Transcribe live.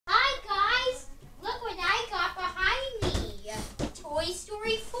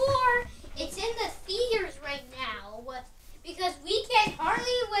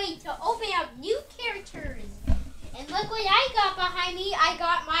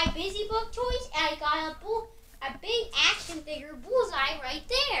my Busy Book toys, and I got a big action figure Bullseye right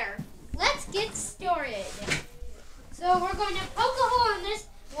there. Let's get started. So we're going to poke a hole in this.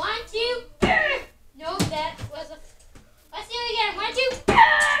 1, 2. No, that was a. Let's do it again. 1, 2.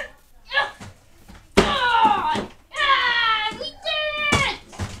 We did it!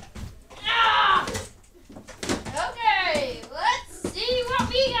 Okay, let's see what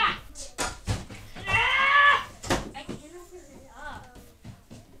we got. I can't open it up.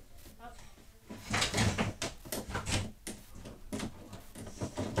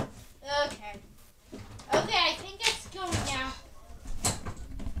 Okay. Okay, I think it's going now.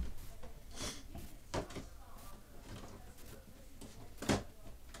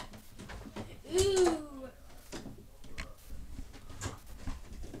 Ooh.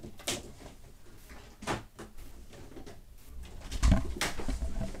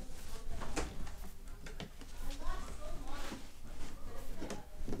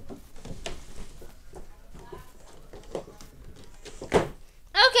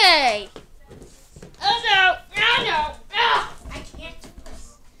 Okay. Oh no! No! No! Oh, I can't do this.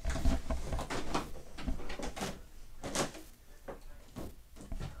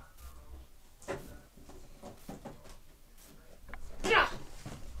 No.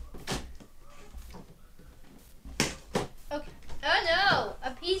 Okay. Oh no!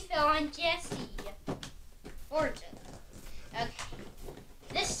 A piece fell on Jesse. Origin. Okay.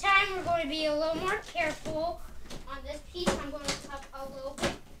 This time we're going to be a little more careful on this piece. I'm going to cut a little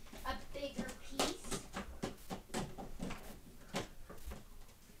bit a bigger piece.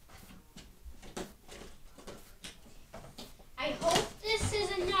 I hope this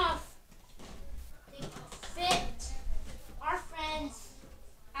is enough to fit our friends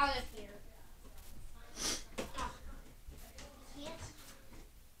out of here.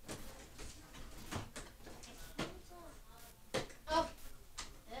 Oh.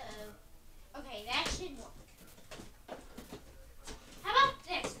 Uh-oh. Okay, that should work. How about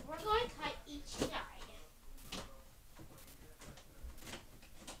this? We're going to cut each side.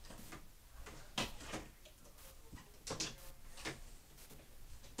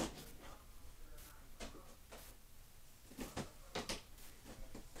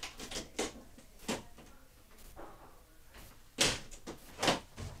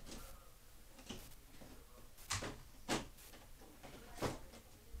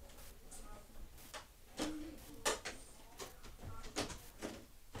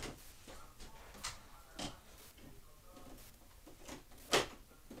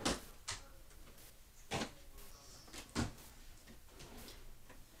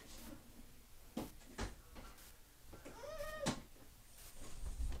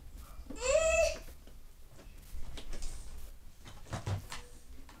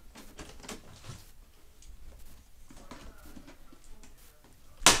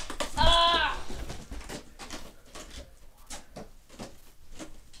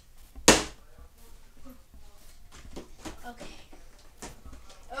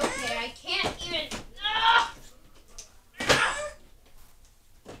 Okay, I can't even.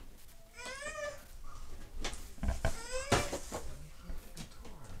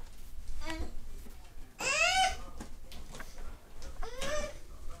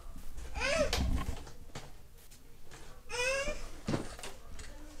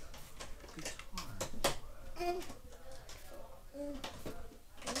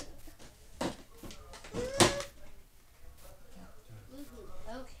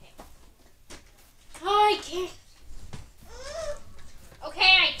 I can't. Okay,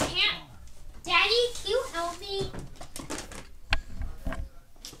 I can't. Daddy, can you help me?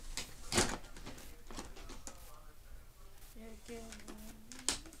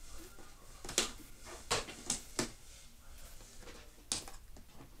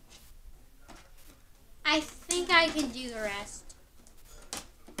 I think I can do the rest.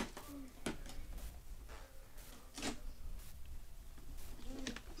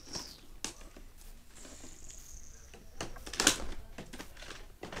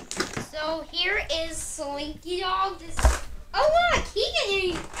 So here is Slinky Dog. Oh look, he can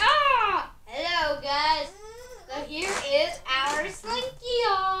hear you. Ah! Hello guys. So here is our Slinky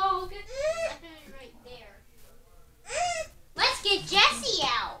Dog. Right there. Let's get Jessie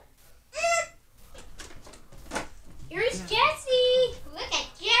out. Here's Jessie. Look at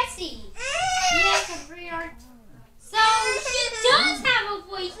Jessie. She has a pretty art. So she does have a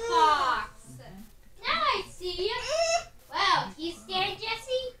voice box. Now I see you. Well, can you stand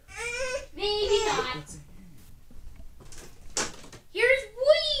Jessie? Maybe not. Here's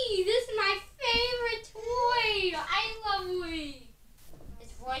Wee. This is my favorite toy. I love Wee.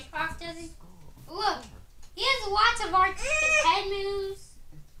 His voice box doesn't. Look, he has lots of art. His head moves.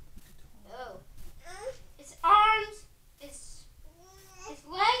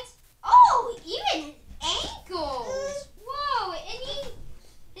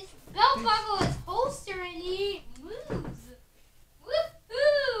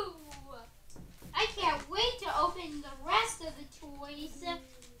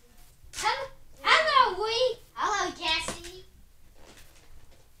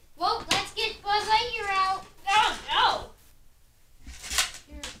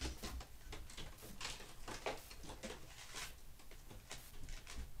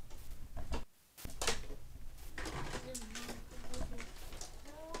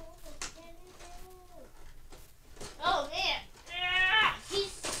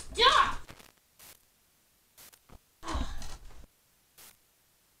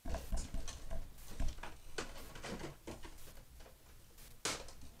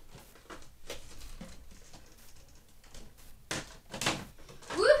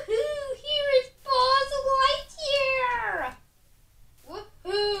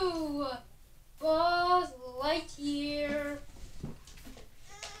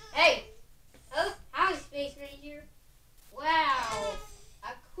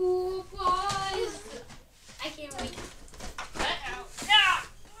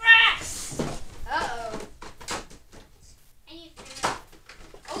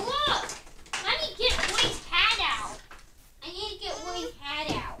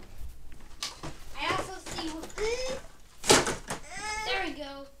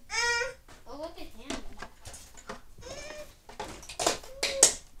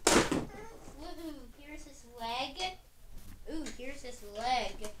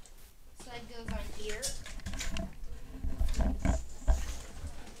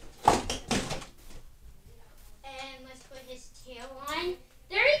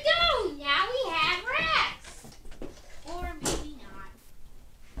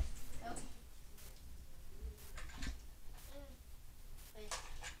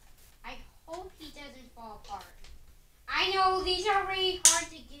 very hard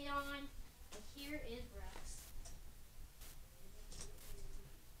to get on. But here is Rex.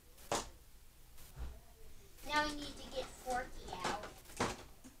 Now we need to get Forky out.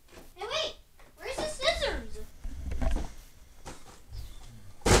 Hey, wait! Where's the scissors?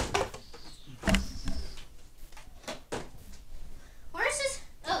 Where's this?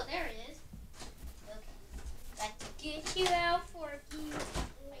 Oh, there it is. Okay. Got to get you out, Forky.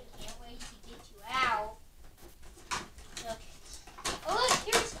 I can't wait to get you out. Okay. Oh, look,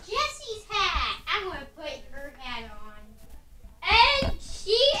 here's Jessie's hat. I'm going to put her hat on. And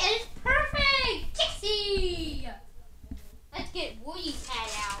she is perfect! Jessie! Let's get Woody's hat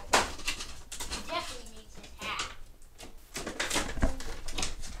out. He definitely needs his hat.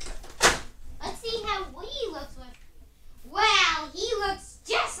 Let's see how Woody looks with. Wow, he looks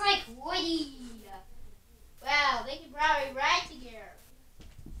just like Woody. Wow, they could probably ride together.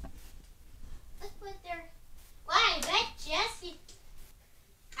 Let's put their. Wow, I bet Jessie.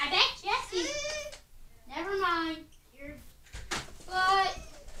 Never mind. But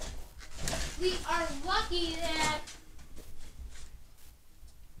we are lucky that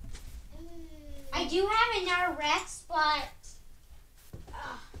I do have another Rex, but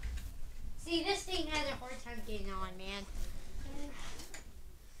see, this thing has a hard time getting on, man.